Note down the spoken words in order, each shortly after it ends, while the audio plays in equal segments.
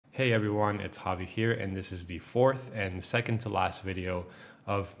Hey everyone, it's Javi here, and this is the fourth and second to last video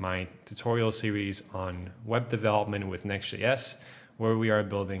of my tutorial series on web development with Next.js, where we are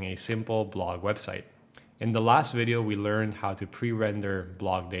building a simple blog website. In the last video, we learned how to pre-render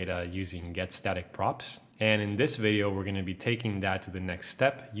blog data using getStaticProps. And in this video, we're going to be taking that to the next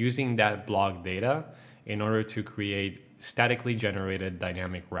step, using that blog data in order to create statically generated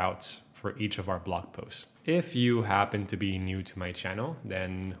dynamic routes for each of our blog posts. If you happen to be new to my channel,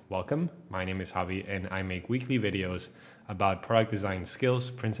 then welcome. My name is Javi and I make weekly videos about product design skills,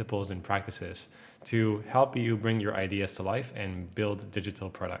 principles, and practices to help you bring your ideas to life and build digital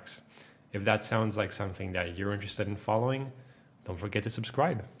products. If that sounds like something that you're interested in following, don't forget to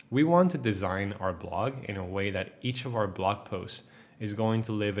subscribe. We want to design our blog in a way that each of our blog posts is going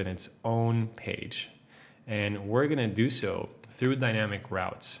to live in its own page. And we're going to do so through dynamic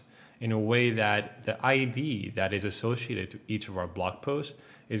routes in a way that the ID that is associated to each of our blog posts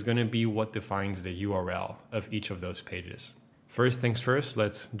is going to be what defines the URL of each of those pages. First things first,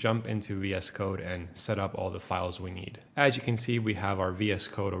 let's jump into VS Code and set up all the files we need. As you can see, we have our VS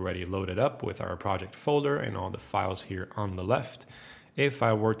Code already loaded up with our project folder and all the files here on the left. If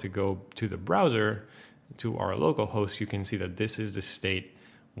I were to go to the browser, to our local host, you can see that this is the state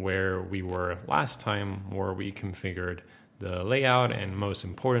where we were last time, where we configured the layout, and most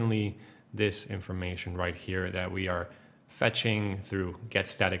importantly, this information right here that we are fetching through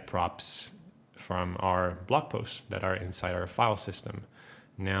getStaticProps from our blog posts that are inside our file system.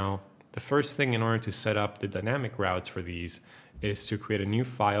 Now, the first thing in order to set up the dynamic routes for these is to create a new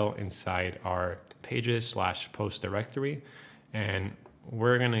file inside our pages/post directory, and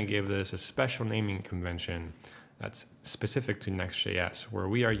we're going to give this a special naming convention that's specific to Next.js, where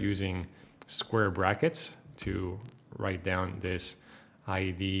we are using square brackets to write down this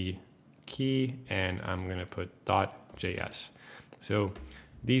ID key, and I'm going to put .js. So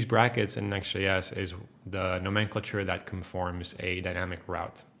these brackets in Next.js is the nomenclature that conforms a dynamic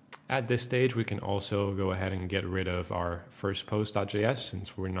route. At this stage, we can also go ahead and get rid of our first post.js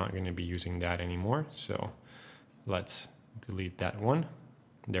since we're not going to be using that anymore. So let's delete that one.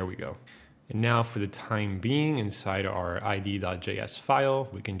 There we go. And now for the time being, inside our ID.js file,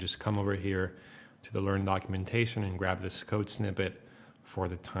 we can just come over here to the Learn documentation and grab this code snippet for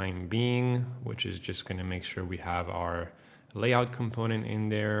the time being, which is just going to make sure we have our layout component in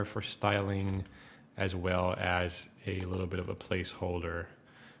there for styling, as well as a little bit of a placeholder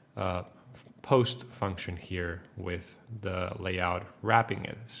post function here with the layout wrapping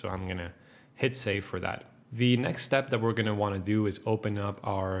it. So I'm going to hit save for that. The next step that we're going to want to do is open up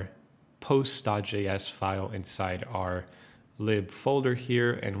our post.js file inside our lib folder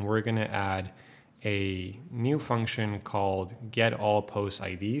here, and we're going to add a new function called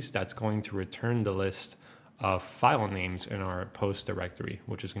getAllPostIDs that's going to return the list of file names in our post directory,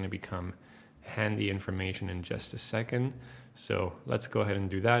 which is going to become handy information in just a second. So let's go ahead and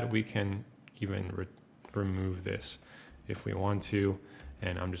do that. We can even remove this if we want to,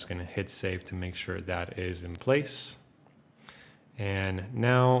 and I'm just going to hit save to make sure that is in place. And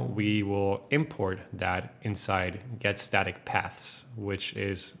now we will import that inside getStaticPaths, which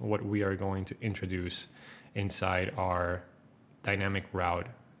is what we are going to introduce inside our dynamic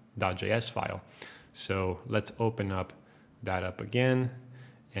route.js file. So let's open up that up again.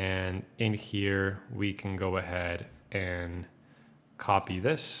 And in here, we can go ahead and copy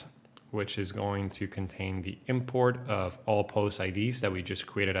this, which is going to contain the import of all post IDs that we just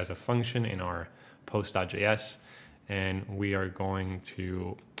created as a function in our post.js. And we are going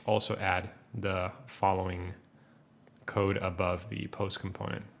to also add the following code above the post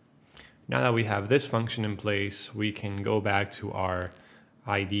component. Now that we have this function in place, we can go back to our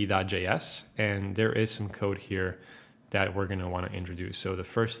ID.js, and there is some code here that we're going to want to introduce. So the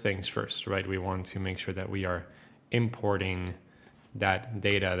first things first, right? We want to make sure that we are importing that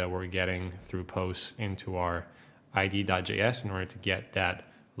data that we're getting through posts into our ID.js in order to get that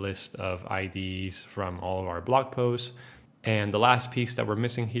list of IDs from all of our blog posts. And the last piece that we're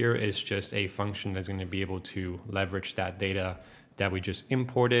missing here is just a function that's going to be able to leverage that data that we just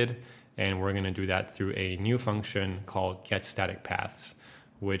imported. And we're going to do that through a new function called getStaticPaths,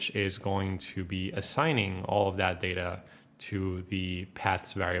 which is going to be assigning all of that data to the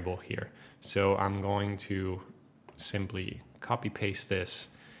paths variable here. So I'm going to simply copy paste this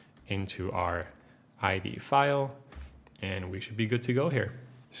into our ID file, and we should be good to go here.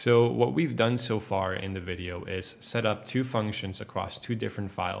 So what we've done so far in the video is set up two functions across two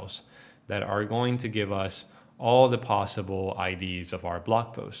different files that are going to give us all the possible IDs of our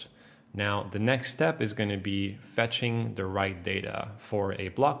blog posts. Now, the next step is going to be fetching the right data for a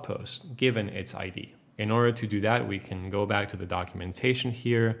blog post given its ID. in order to do that, we can go back to the documentation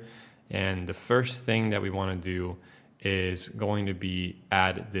here. And the first thing that we want to do is going to be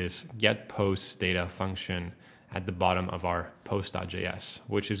add this get post data function at the bottom of our post.js,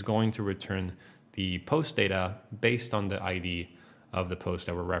 which is going to return the post data based on the ID of the post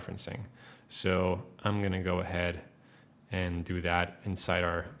that we're referencing. So I'm going to go ahead and do that inside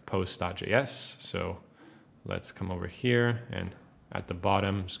our post.js. So let's come over here, and at the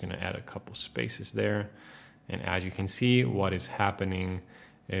bottom, I'm just going to add a couple spaces there. And as you can see, what is happening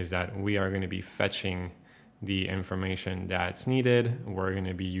is that we are going to be fetching the information that's needed. We're going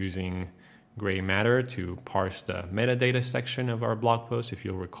to be using gray matter to parse the metadata section of our blog post. If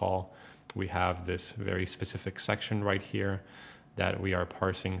you'll recall, we have this very specific section right here that we are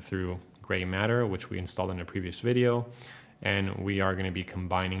parsing through gray matter, which we installed in a previous video. And we are going to be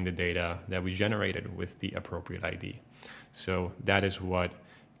combining the data that we generated with the appropriate ID. So that is what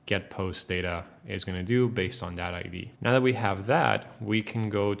get post data is going to do based on that ID. Now that we have that, we can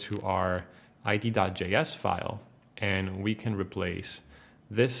go to our id.js file and we can replace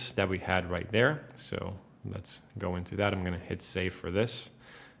this that we had right there. So let's go into that. I'm going to hit save for this.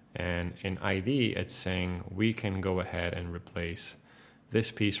 And in ID, it's saying we can go ahead and replace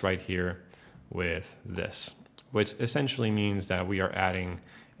this piece right here with this, which essentially means that we are adding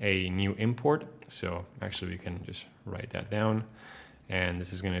a new import. So actually we can just write that down. And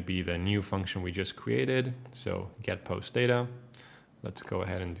this is going to be the new function we just created. So get post data. Let's go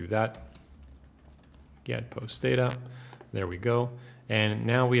ahead and do that. Get post data. There we go. And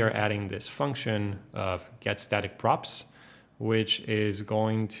now we are adding this function of get static props, which is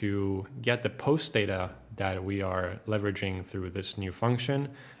going to get the post data that we are leveraging through this new function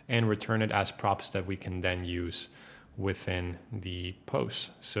and return it as props that we can then use within the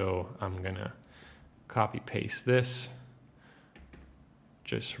post. So I'm going to copy paste this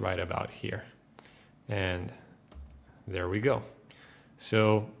just right about here. And there we go.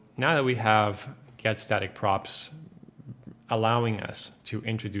 So now that we have get static props allowing us to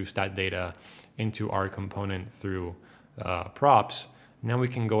introduce that data into our component through props, now we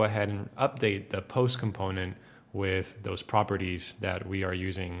can go ahead and update the post component with those properties that we are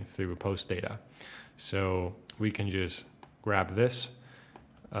using through post data. So we can just grab this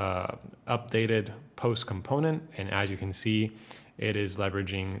updated post component, and as you can see, it is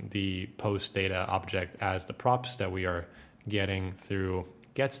leveraging the post data object as the props that we are getting through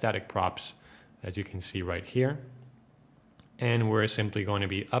get static props, as you can see right here. And we're simply going to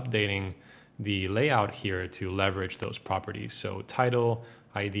be updating the layout here to leverage those properties. So title,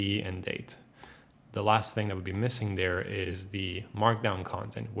 ID, and date. The last thing that would be missing there is the markdown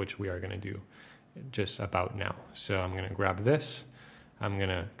content, which we are going to do just about now. So I'm going to grab this. I'm going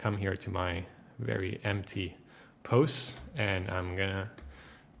to come here to my very empty posts, and I'm going to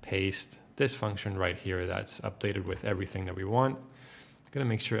paste this function right here that's updated with everything that we want. I'm going to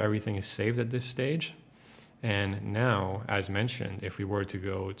make sure everything is saved at this stage. And now, as mentioned, if we were to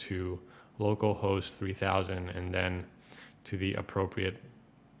go to localhost 3000 and then to the appropriate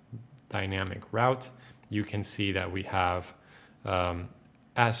dynamic route, you can see that we have,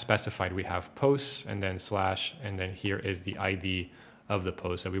 as specified, we have posts and then slash, and then here is the ID of the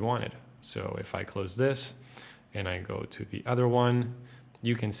post that we wanted. So if I close this and I go to the other one,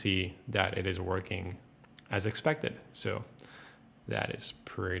 you can see that it is working as expected. So that is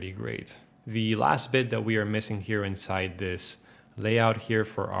pretty great. The last bit that we are missing here inside this layout here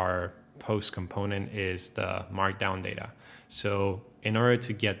for our post component is the markdown data. So in order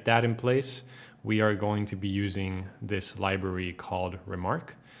to get that in place, we are going to be using this library called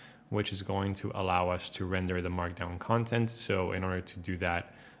remark, which is going to allow us to render the markdown content. So in order to do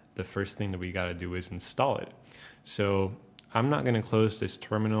that, the first thing that we got to do is install it. So I'm not going to close this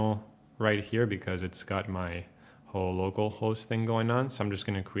terminal right here because it's got my whole local host thing going on. So I'm just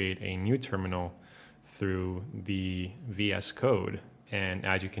going to create a new terminal through the VS Code. And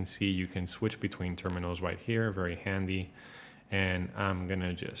as you can see, you can switch between terminals right here, very handy. And I'm going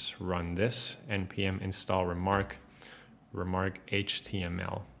to just run this npm install remark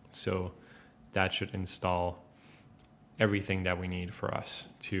HTML. So that should install everything that we need for us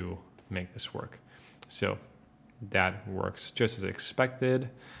to make this work. So that works just as expected.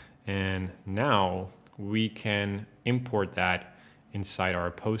 And now we can import that inside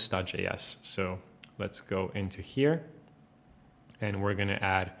our post.js. So let's go into here and we're going to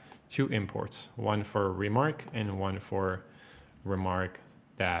add two imports, one for remark and one for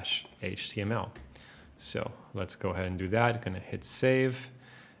remark-html. So let's go ahead and do that. Going to hit save.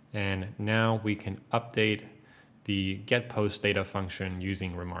 And now we can update the get post data function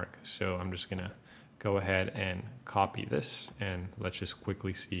using remark. So I'm just going to go ahead and copy this and let's just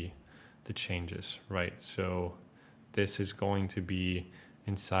quickly see the changes, right? So this is going to be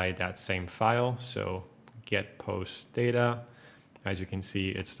inside that same file. So get post data, as you can see,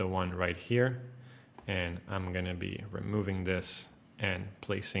 it's the one right here. And I'm gonna be removing this and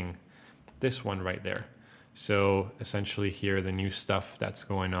placing this one right there. So essentially here, the new stuff that's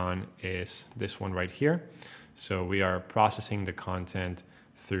going on is this one right here. So we are processing the content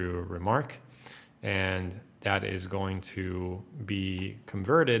through Remark, and that is going to be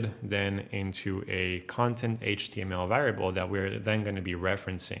converted then into a content HTML variable that we're then going to be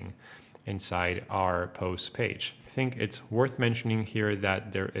referencing inside our post page. I think it's worth mentioning here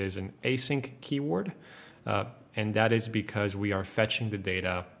that there is an async keyword, and that is because we are fetching the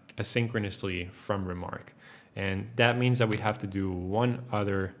data asynchronously from Remark. And that means that we have to do one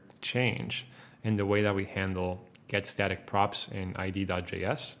other change in the way that we handle get static props in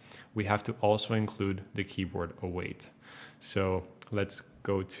id.js. We have to also include the keyword await. So let's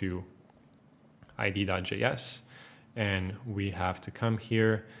go to id.js, and we have to come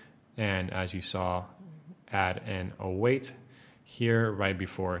here, and as you saw, add an await here right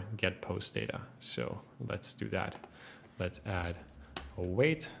before get post data. So let's do that. Let's add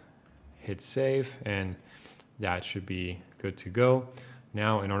await, hit save, and that should be good to go.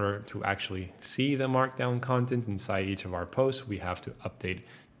 Now, in order to actually see the markdown content inside each of our posts, we have to update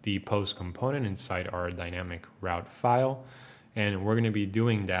the post component inside our dynamic route file. And we're going to be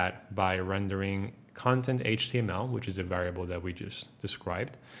doing that by rendering content HTML, which is a variable that we just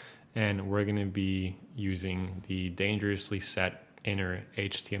described. And we're going to be using the dangerously set inner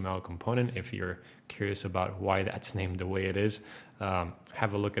HTML component. If you're curious about why that's named the way it is,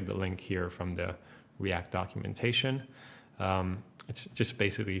 have a look at the link here from the React documentation. It's just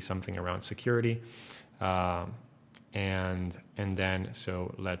basically something around security. And then,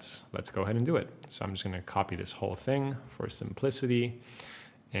 so let's go ahead and do it. So I'm just going to copy this whole thing for simplicity,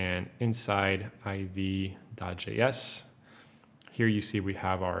 and inside id.js, here you see we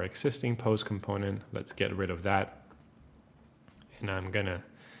have our existing post component. Let's get rid of that. And I'm going to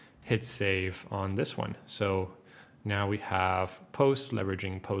hit save on this one. So now we have post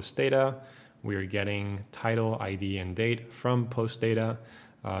leveraging post data. We are getting title, ID, and date from post data.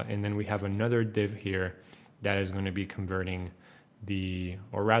 And then we have another div here that is going to be converting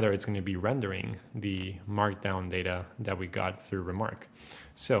or rather it's going to be rendering the markdown data that we got through Remark.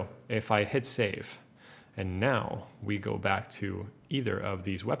 So if I hit save, and now we go back to either of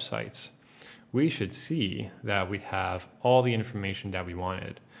these websites, we should see that we have all the information that we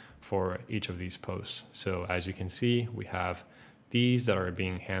wanted for each of these posts. So as you can see, we have these that are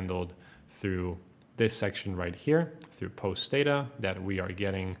being handled through this section right here, through post data that we are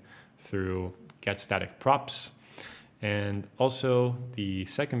getting through get static props. And also the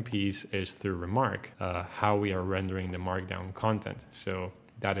second piece is through Remark, how we are rendering the markdown content. So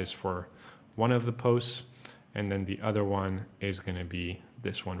that is for one of the posts, and then the other one is going to be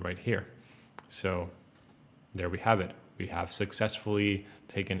this one right here. So there we have it. We have successfully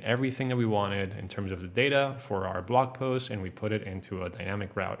taken everything that we wanted in terms of the data for our blog post, and we put it into a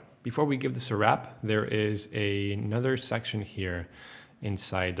dynamic route. Before we give this a wrap, there is another section here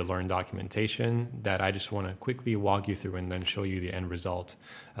inside the Learn documentation that I just want to quickly walk you through and then show you the end result.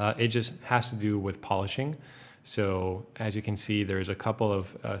 It just has to do with polishing. So as you can see, there's a couple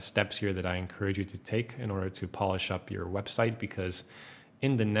of steps here that I encourage you to take in order to polish up your website, because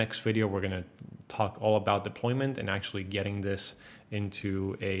in the next video, we're going to talk all about deployment and actually getting this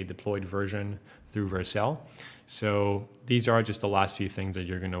into a deployed version through Vercel. So these are just the last few things that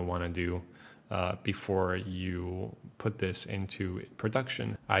you're going to want to do before you put this into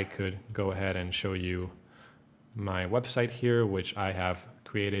production. I could go ahead and show you my website here, which I have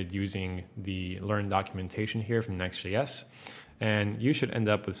created using the Learn documentation here from Next.js. And you should end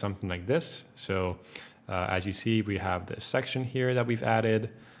up with something like this. So as you see, we have this section here that we've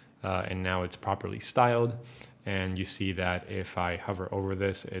added, and now it's properly styled. And you see that if I hover over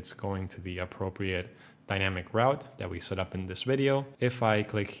this, it's going to the appropriate dynamic route that we set up in this video. If I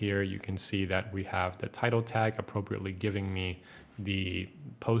click here, you can see that we have the title tag appropriately giving me the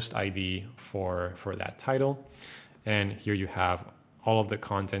post ID for that title. And here you have all of the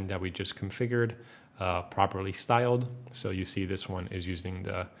content that we just configured, properly styled. So you see this one is using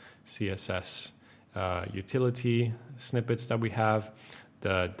the CSS utility snippets that we have.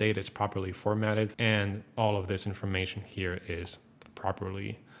 The data is properly formatted, and all of this information here is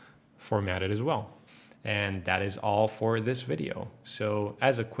properly formatted as well. And that is all for this video. So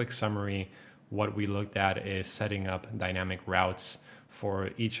as a quick summary, what we looked at is setting up dynamic routes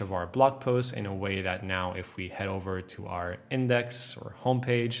for each of our blog posts in a way that now if we head over to our index or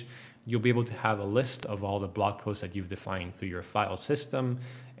homepage, you'll be able to have a list of all the blog posts that you've defined through your file system.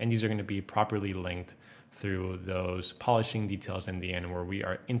 And these are going to be properly linked through those polishing details in the end, where we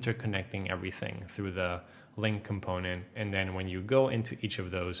are interconnecting everything through the link component. And then when you go into each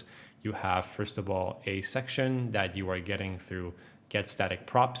of those, you have, first of all, a section that you are getting through get static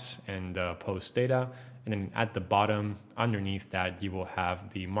props and post data. And then at the bottom, underneath that, you will have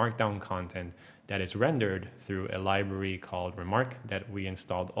the markdown content that is rendered through a library called Remark that we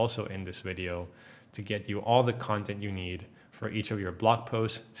installed also in this video to get you all the content you need for each of your blog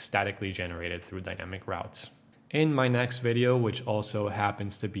posts statically generated through dynamic routes. In my next video, which also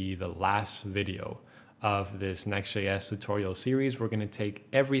happens to be the last video of this Next.js tutorial series, we're going to take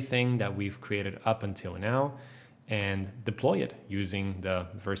everything that we've created up until now and deploy it using the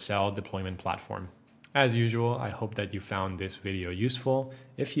Vercel deployment platform. As usual, I hope that you found this video useful.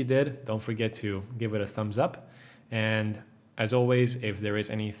 If you did, don't forget to give it a thumbs up. And as always, if there is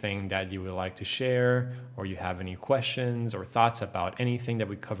anything that you would like to share, or you have any questions or thoughts about anything that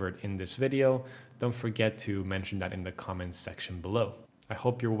we covered in this video, don't forget to mention that in the comments section below. I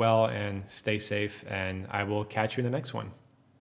hope you're well and stay safe, and I will catch you in the next one.